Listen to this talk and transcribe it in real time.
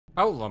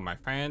Hello my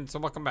friends,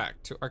 and welcome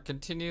back to our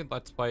continued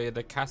Let's Play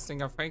The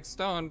Casting of Frank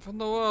Stone from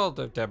the world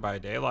of Dead by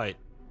Daylight.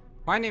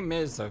 My name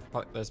is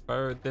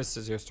FlightlessBird, this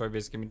is your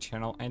story-based gaming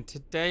channel, and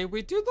today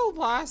we do the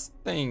last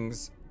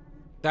things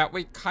that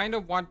we kind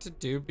of want to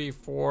do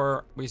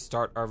before we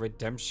start our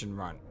redemption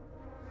run.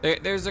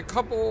 There's a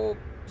couple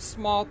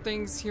small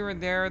things here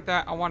and there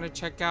that I want to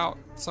check out,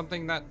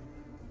 something that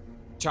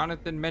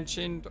Jonathan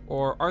mentioned,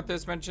 or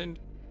Arthas mentioned.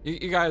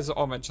 You guys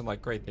all mentioned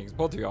like great things,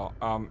 both of y'all,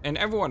 and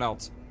everyone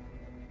else.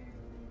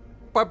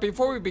 But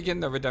before we begin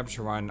the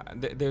redemption run,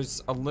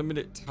 there's a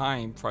limited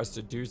time for us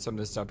to do some of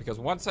this stuff, because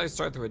once I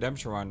start the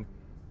redemption run,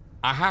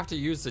 I have to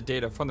use the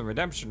data from the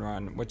redemption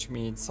run, which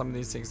means some of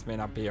these things may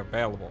not be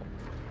available.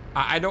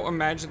 I don't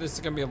imagine this is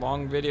going to be a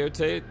long video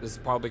today. This is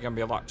probably going to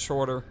be a lot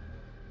shorter,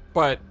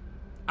 but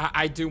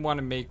I do want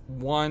to make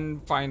one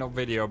final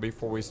video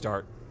before we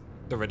start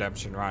the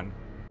redemption run.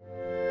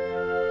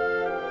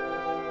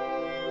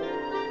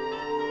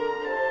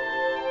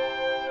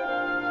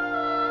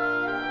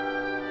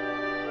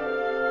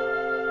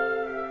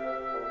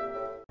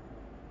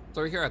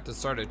 So we're here at the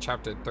start of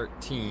chapter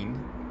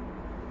 13,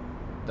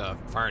 the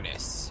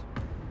furnace.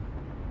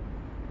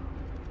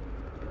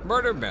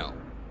 Murder mill.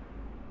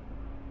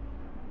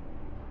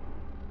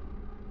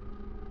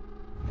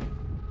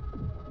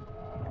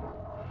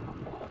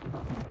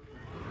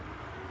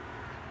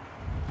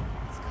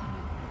 It's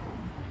coming.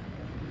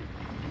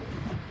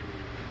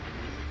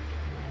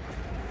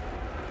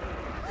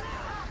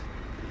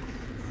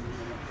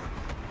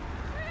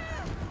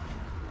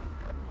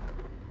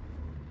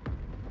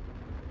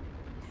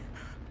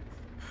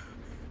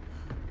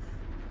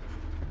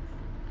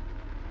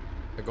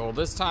 The goal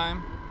this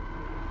time,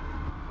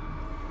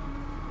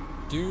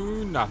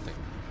 do nothing.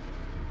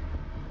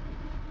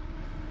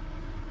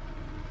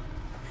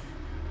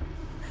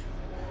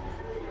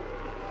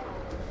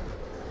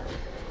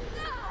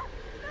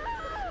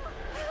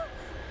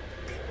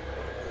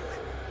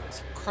 Is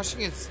he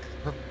crushing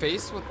her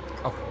face with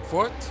a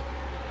foot?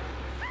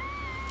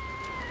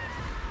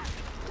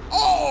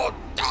 Oh!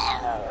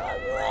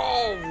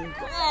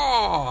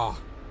 Oh!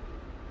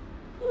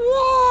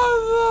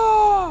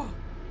 What the?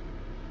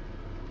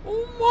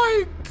 Oh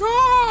my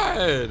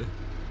god!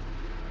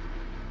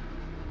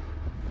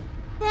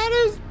 That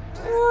is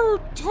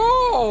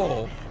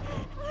brutal!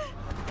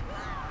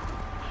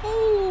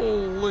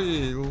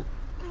 Holy...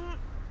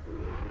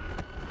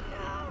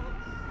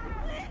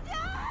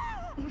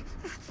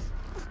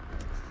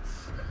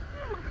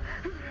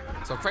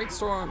 So Frank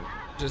Storm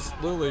just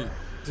literally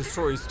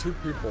destroys two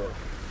people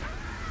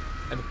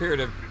in a period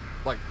of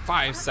like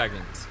 5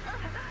 seconds.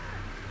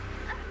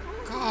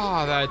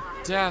 God, that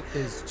death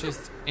is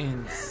just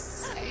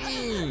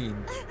insane.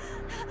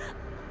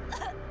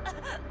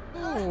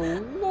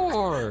 Oh,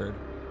 Lord.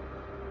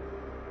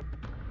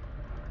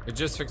 We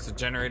just fixed the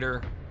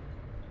generator,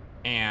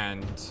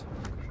 and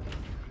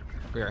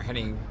we are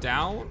heading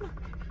down.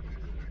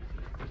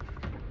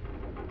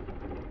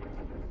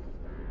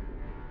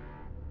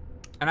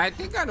 And I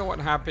think I know what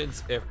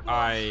happens if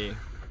I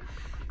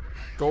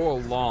go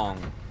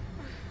along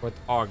with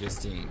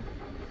Augustine.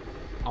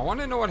 I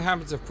want to know what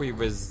happens if we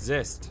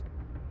resist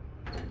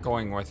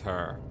going with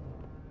her.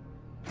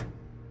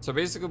 So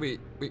basically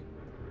we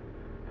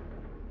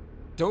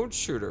don't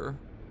shoot her,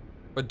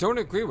 but don't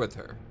agree with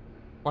her.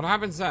 What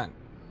happens then?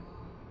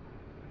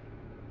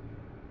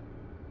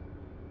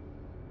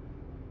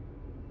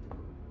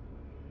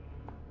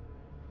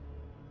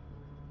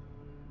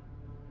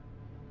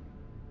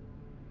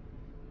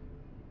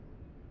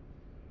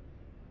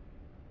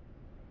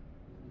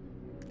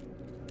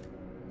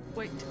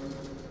 Wait.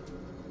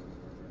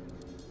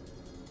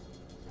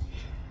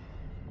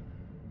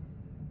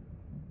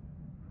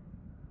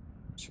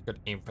 She could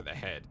aim for the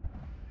head.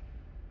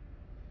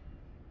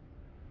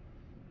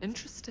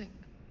 Interesting.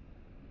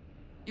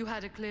 You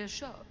had a clear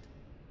shot.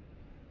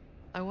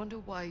 I wonder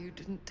why you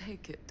didn't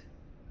take it.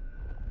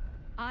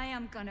 I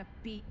am gonna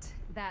beat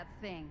that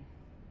thing.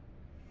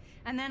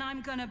 And then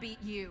I'm gonna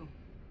beat you.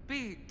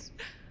 Beat.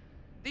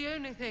 The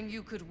only thing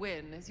you could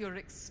win is your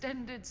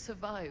extended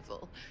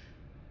survival.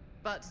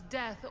 But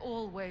death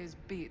always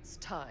beats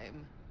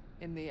time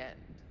in the end.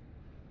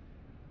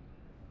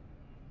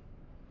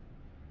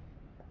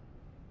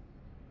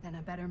 Then I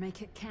better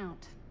make it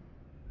count.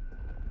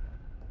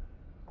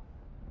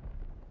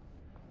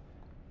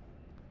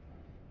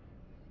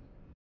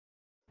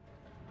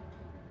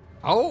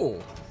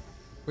 Oh,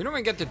 we don't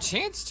even get the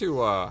chance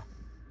to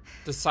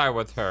decide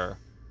with her.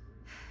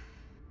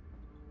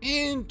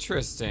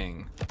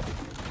 Interesting.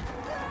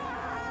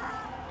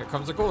 Here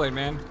comes the Kool-Aid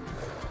man.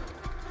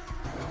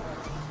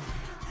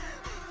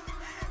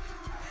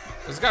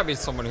 There's gotta be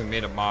someone who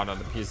made a mod on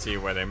the PC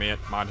where they made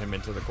mod him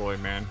into the Kool-Aid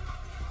man.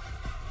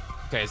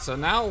 Okay, so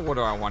now what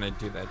do I want to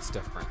do that's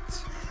different?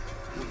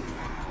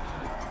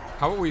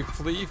 How about we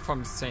flee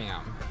from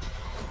Sam?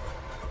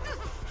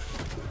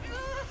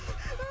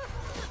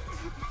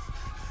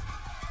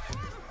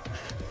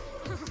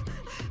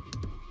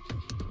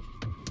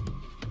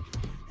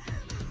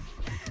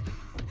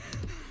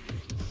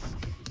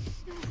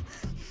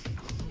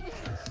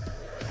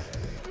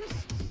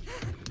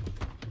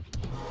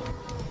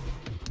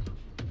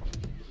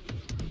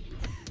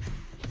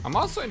 I'm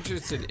also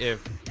interested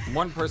if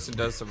one person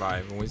does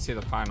survive and we see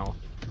the final,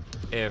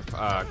 if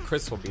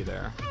Chris will be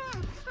there.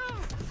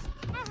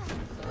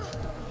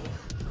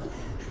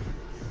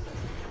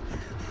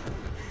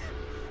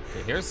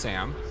 Okay, here's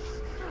Sam.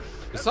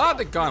 We still have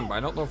the gun, but I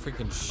don't know if we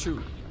can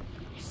shoot.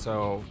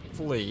 So,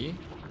 flee.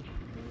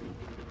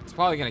 It's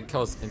probably gonna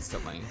kill us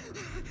instantly.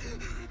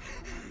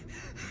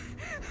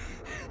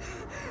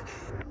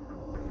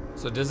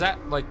 So does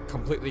that, like,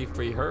 completely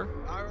free her?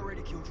 I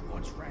already killed you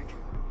once, Frank.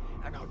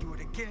 And I'll do it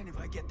again if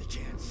I get the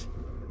chance.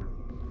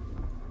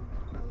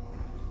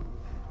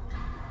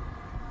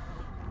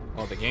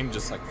 Oh, the game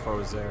just, like,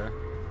 froze there.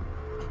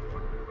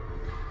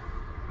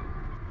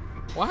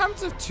 What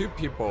happens if 2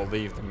 people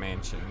leave the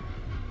mansion?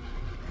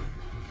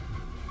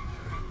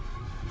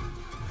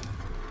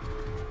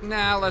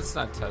 Nah, let's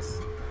not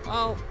test.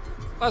 Well,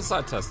 let's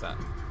not test that.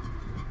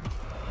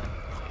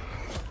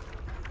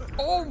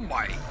 Oh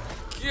my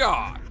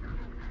god!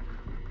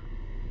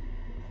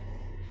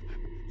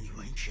 You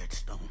ain't shit,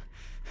 Stone.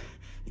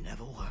 You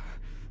never were.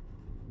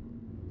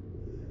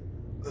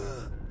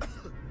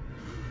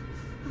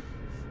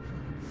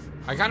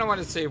 I kind of want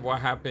to say what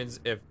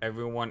happens if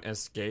everyone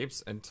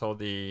escapes until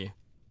the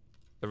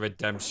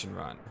redemption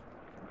run.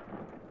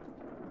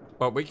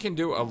 But we can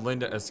do a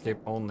Linda escape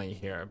only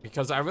here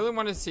because I really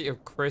want to see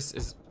if Chris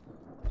is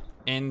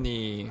in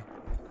the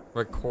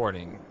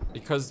recording.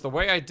 Because the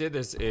way I did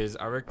this is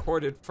I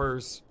recorded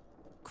first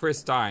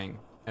Chris dying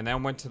and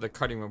then went to the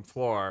cutting room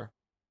floor.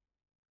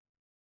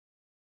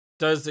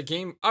 Does the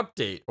game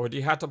update or do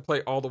you have to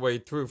play all the way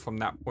through from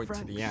that point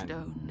to the end?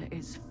 Stone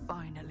is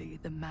finally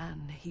the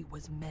man he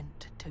was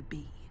meant to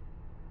be.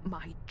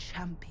 My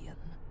champion.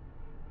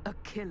 A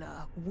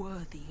killer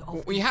worthy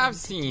of We have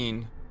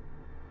seen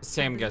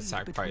Sam get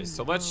sacrificed,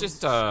 so let's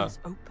just jump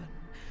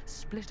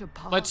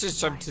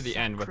to the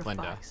end with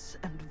Linda.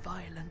 And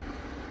violence.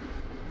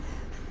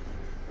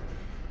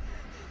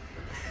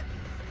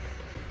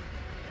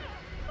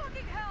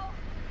 Fucking hell!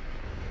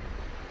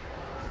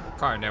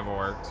 Car never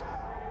worked.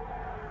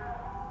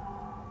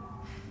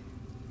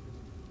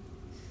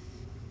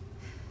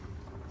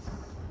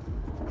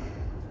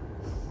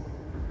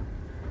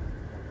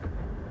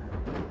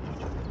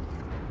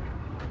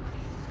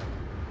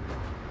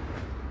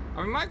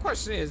 I mean, my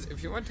question is,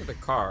 if you went to the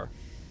car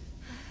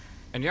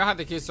and you had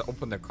the keys to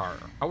open the car,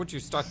 how would you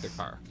start the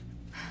car?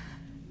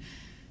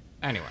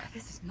 Anyway.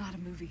 This is not a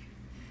movie.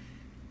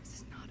 This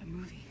is not a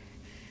movie.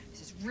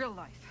 This is real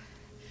life.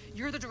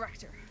 You're the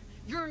director.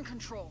 You're in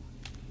control.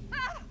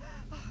 Ah!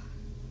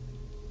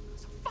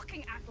 So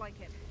fucking act like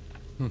it.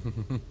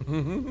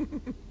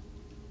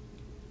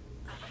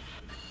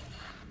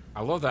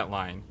 I love that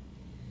line.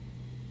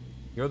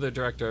 You're the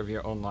director of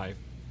your own life.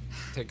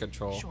 Take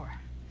control. Sure.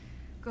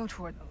 Go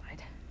toward the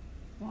light.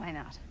 Why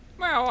not?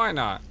 Well, why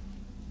not?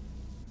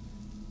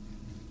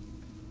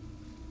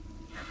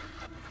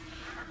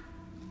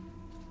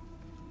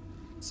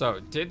 So,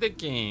 did the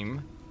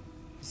game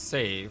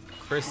save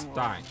Chris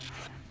dying?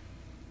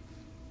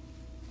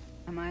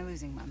 Am I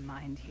losing my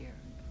mind here?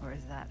 Or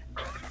is that...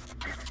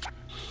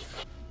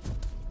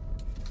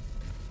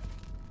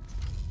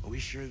 Are we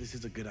sure this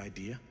is a good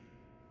idea?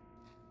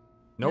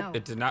 Nope, No.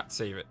 it did not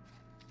save it.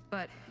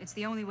 But it's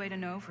the only way to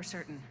know for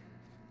certain.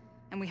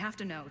 And we have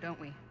to know, don't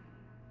we?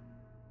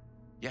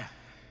 Yeah.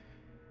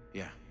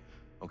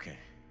 Okay.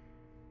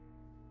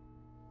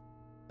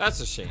 That's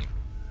a shame.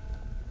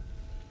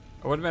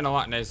 It would have been a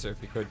lot nicer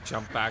if you could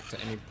jump back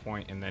to any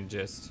point and then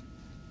just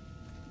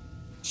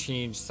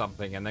change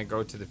something and then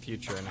go to the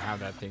future and have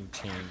that thing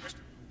changed.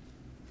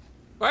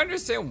 But I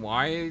understand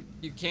why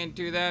you can't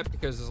do that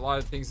because there's a lot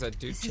of things that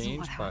do This isn't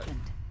change, what but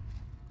happened.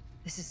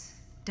 This is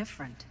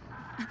different.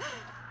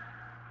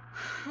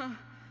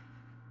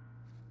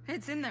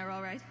 It's in there,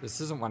 all right. this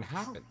isn't what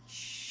happened. Holy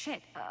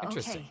shit.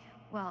 Interesting. Okay.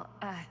 Well,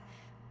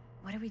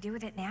 what do we do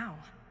with it now?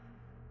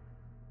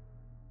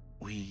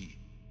 We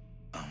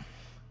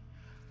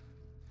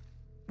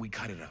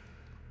cut it up.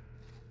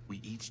 We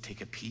each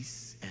take a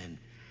piece and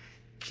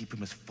keep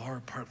them as far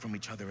apart from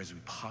each other as we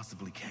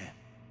possibly can.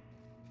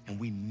 And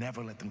we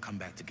never let them come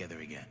back together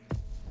again. I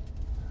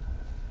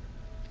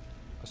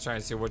was trying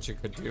to see what you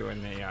could do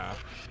in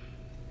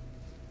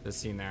the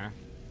scene there.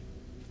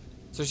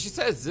 So she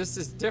says this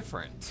is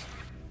different.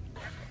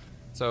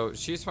 So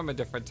she's from a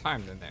different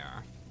time than they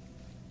are.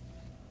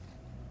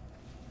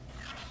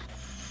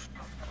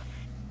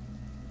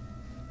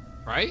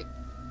 Right?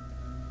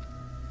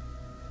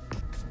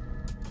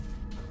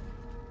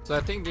 So I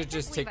think to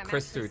just take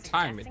Chris through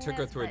time, it took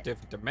her through a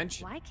different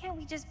dimension. Why can't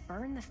we just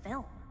burn the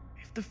film?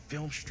 If the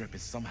film strip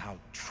is somehow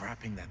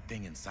trapping that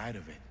thing inside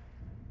of it,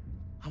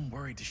 I'm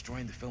worried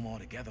destroying the film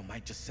altogether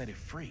might just set it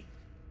free.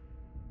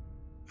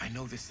 I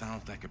know this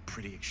sounds like a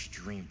pretty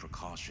extreme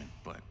precaution,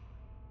 but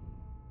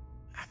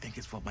I think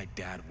it's what my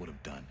dad would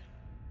have done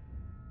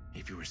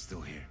if you were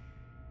still here.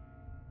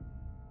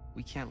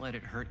 We can't let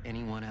it hurt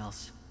anyone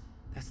else.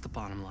 That's the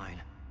bottom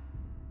line.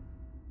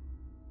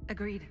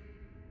 Agreed.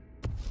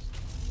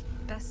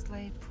 Best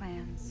laid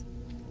plans.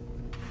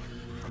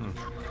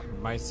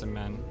 Mice and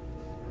men.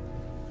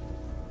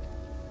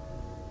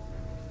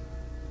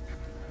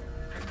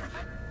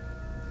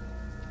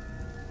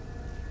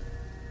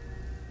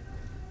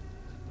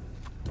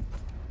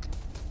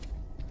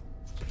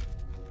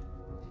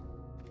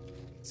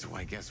 So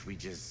I guess we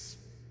just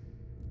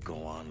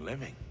go on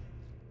living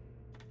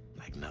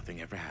like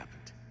nothing ever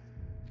happened.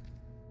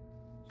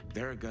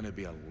 There are gonna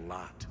be a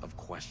lot of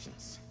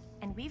questions.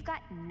 And we've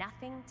got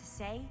nothing to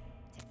say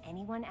to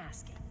anyone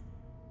asking.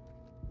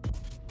 I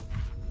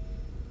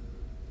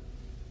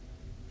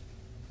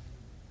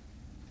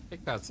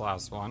think that's the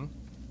last one.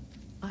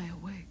 I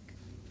awake,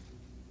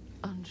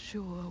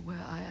 unsure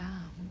where I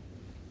am.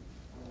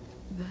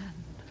 Then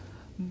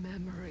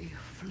memory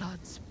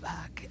floods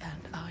back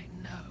and I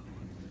know.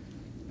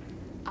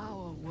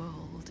 Our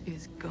world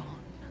is gone,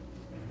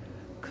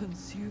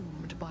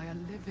 consumed by a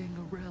living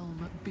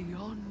realm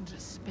beyond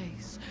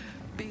space,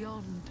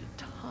 beyond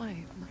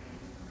time.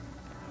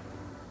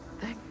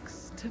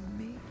 Thanks to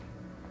me.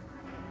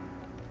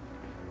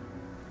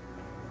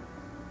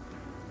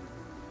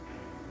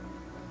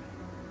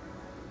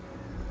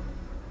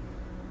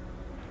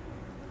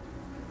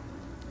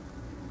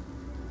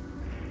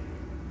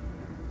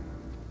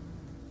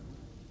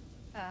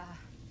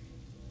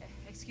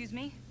 Excuse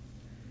me?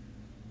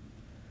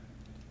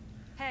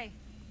 Hey,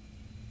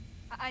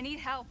 I need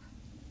help.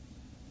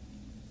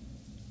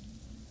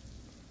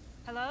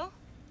 Hello?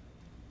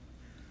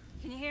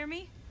 Can you hear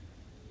me?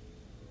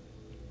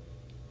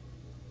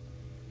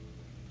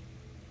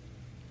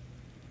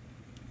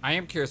 I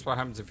am curious what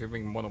happens if you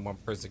bring more than one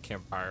person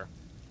campfire.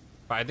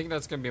 But I think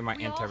that's gonna be my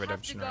We all have to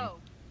anti-redemption run. go.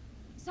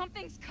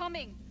 Something's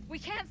coming. We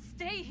can't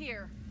stay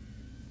here.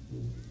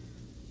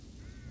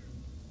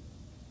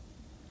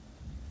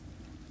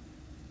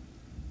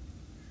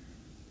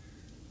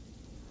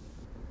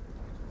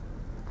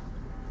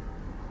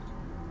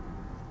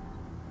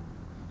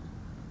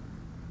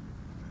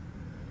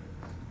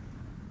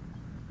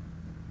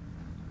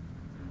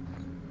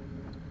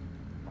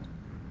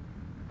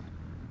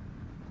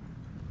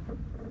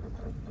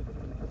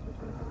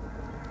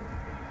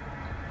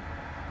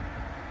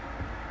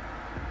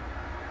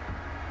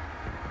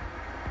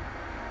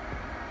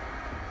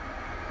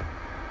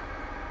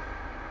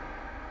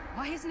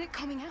 Why isn't it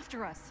coming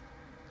after us?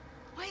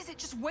 Why is it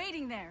just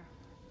waiting there?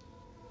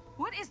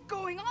 What is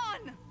going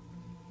on?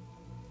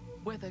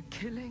 Whether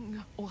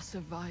killing or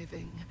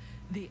surviving,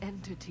 the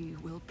entity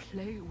will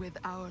play with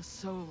our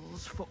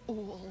souls for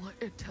all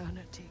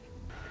eternity.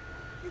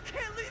 You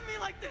can't leave me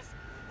like this!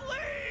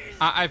 Please!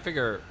 I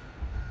figure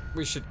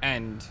we should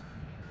end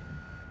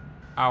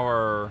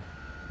our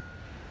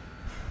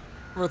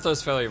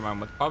Ruthless Failure Run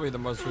with probably the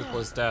most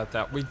ruthless death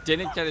that we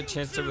didn't get a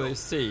chance to really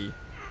see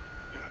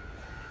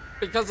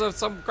because of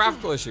some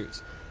graphical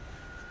issues.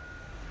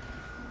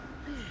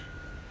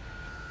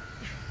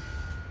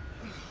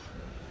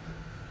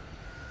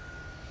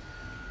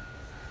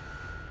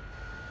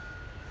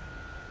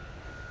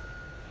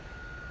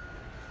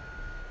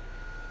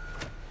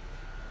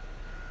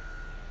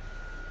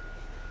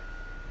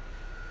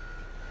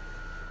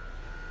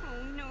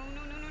 Oh, no,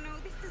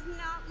 this does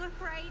not look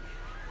right.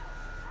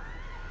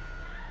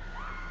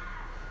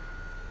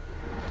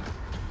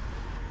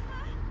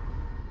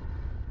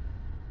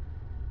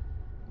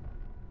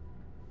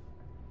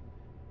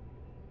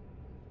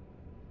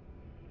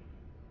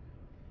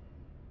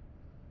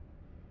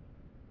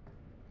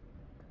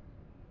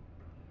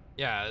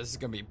 Yeah, this is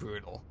gonna be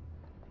brutal.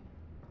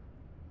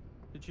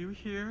 Did you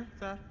hear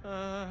that?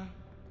 Uh-huh.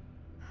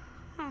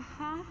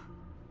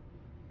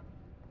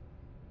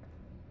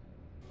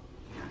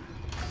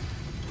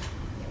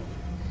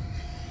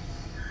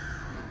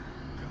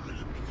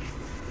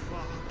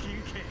 Fuck, you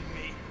kidding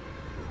me?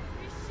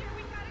 You sure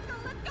we gotta go?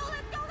 Let's go,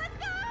 let's go, let's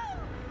go!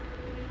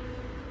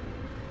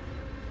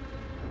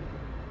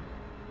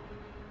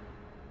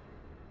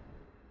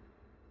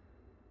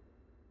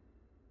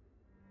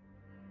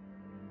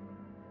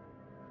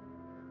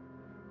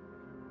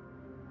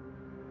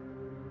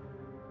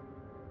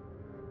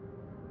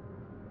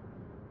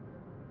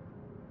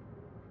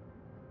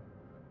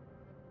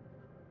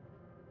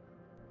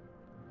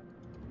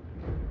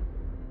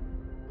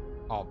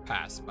 All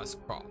paths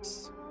must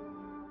cross.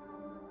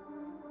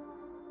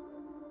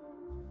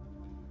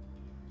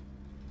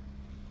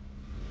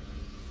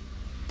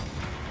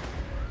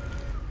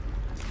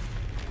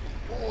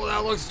 Oh,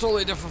 that looks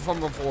totally different from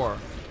before.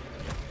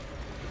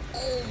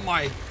 Oh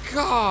my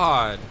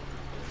god!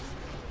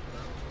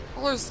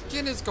 All her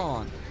skin is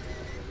gone.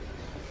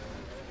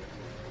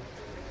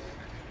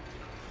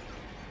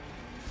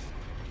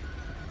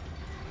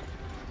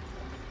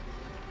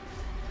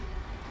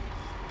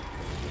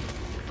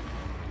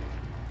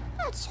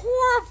 That's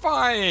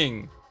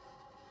horrifying!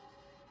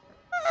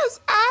 That is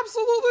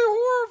absolutely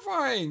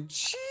horrifying!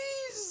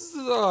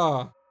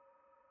 Jeez!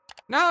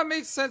 Now it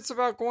makes sense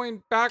about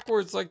going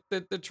backwards like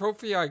the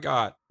trophy I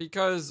got.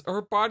 Because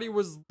her body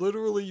was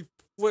literally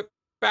flipped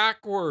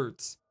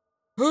backwards.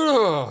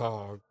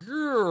 Oh,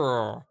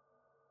 girl.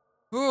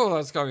 Oh,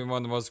 that's gotta be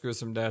one of the most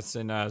gruesome deaths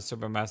in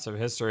Supermassive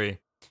history.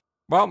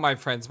 Well, my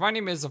friends, my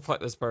name is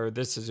FlightlessBird.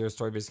 This is your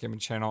story-based gaming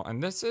channel.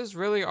 And this is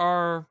really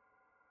our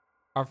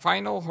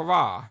final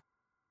hurrah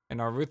in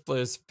our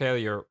Ruthless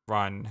Failure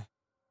Run.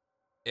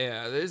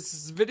 Yeah,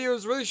 this video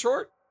is really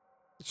short.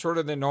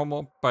 Shorter than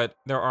normal, but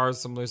there are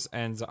some loose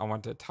ends I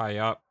want to tie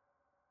up.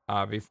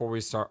 before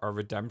we start our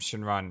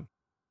redemption run.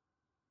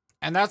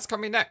 And that's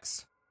coming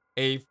next.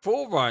 A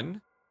full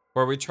run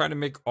where we try to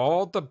make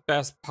all the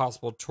best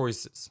possible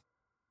choices.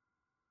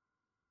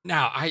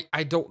 Now,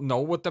 I don't know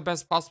what the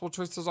best possible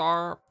choices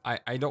are.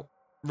 I don't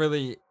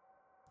really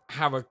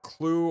have a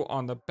clue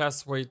on the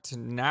best way to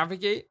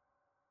navigate.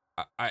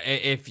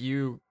 If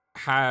you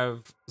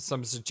have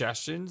some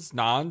suggestions,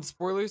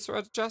 non-spoiler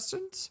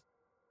suggestions,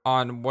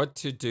 on what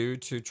to do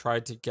to try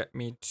to get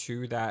me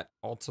to that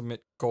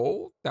ultimate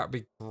goal, that'd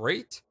be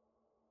great.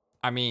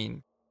 I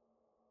mean,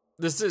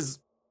 this is,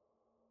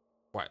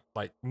 what,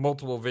 like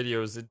multiple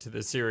videos into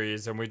the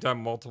series, and we've done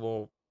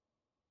multiple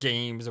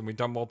games, and we've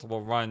done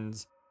multiple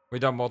runs. We've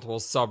done multiple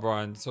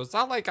sub-runs, so it's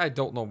not like I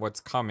don't know what's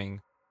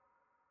coming.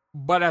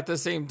 But at the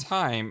same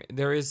time,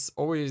 there is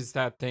always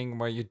that thing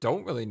where you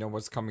don't really know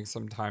what's coming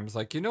sometimes.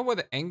 Like, you know what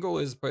the angle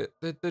is, but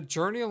the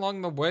journey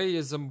along the way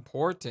is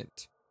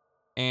important.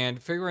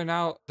 And figuring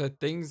out the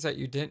things that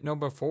you didn't know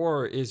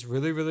before is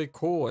really, really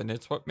cool. And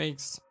it's what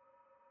makes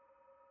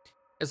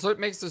the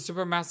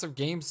Supermassive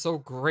Games so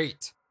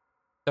great.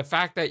 The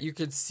fact that you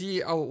could see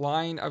a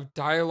line of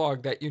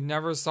dialogue that you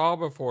never saw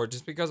before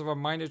just because of a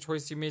minor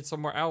choice you made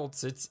somewhere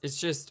else. It's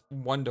just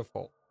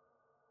wonderful.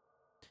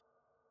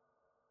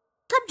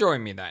 Come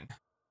join me then.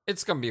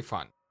 It's gonna be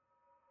fun.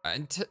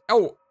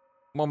 Oh,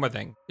 one more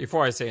thing.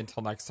 Before I say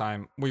until next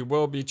time, we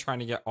will be trying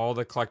to get all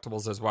the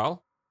collectibles as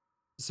well.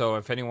 So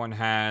if anyone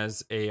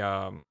has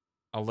a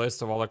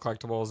list of all the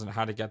collectibles and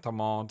how to get them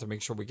all to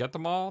make sure we get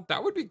them all,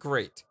 that would be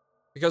great.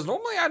 Because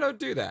normally I don't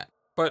do that.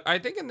 But I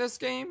think in this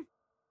game,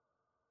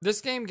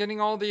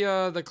 getting all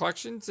the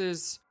collections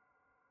is,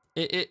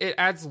 it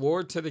adds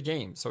lore to the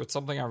game. So it's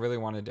something I really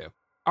want to do.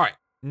 All right,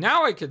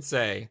 now I could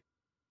say,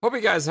 hope you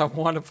guys have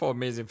a wonderful,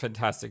 amazing,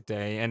 fantastic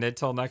day. And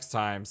until next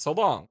time, so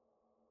long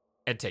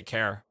and take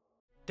care.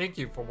 Thank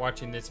you for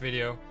watching this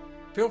video.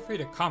 Feel free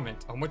to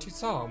comment on what you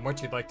saw and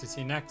what you'd like to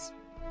see next.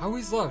 I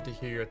always love to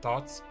hear your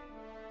thoughts.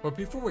 But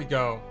before we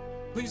go,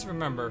 please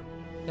remember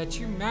that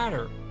you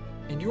matter,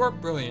 and you are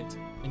brilliant,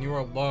 and you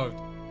are loved,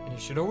 and you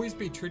should always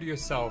be true to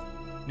yourself.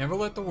 Never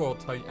let the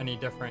world tell you any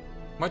different.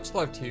 Much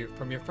love to you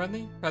from your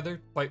friendly, feathered,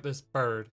 flightless bird.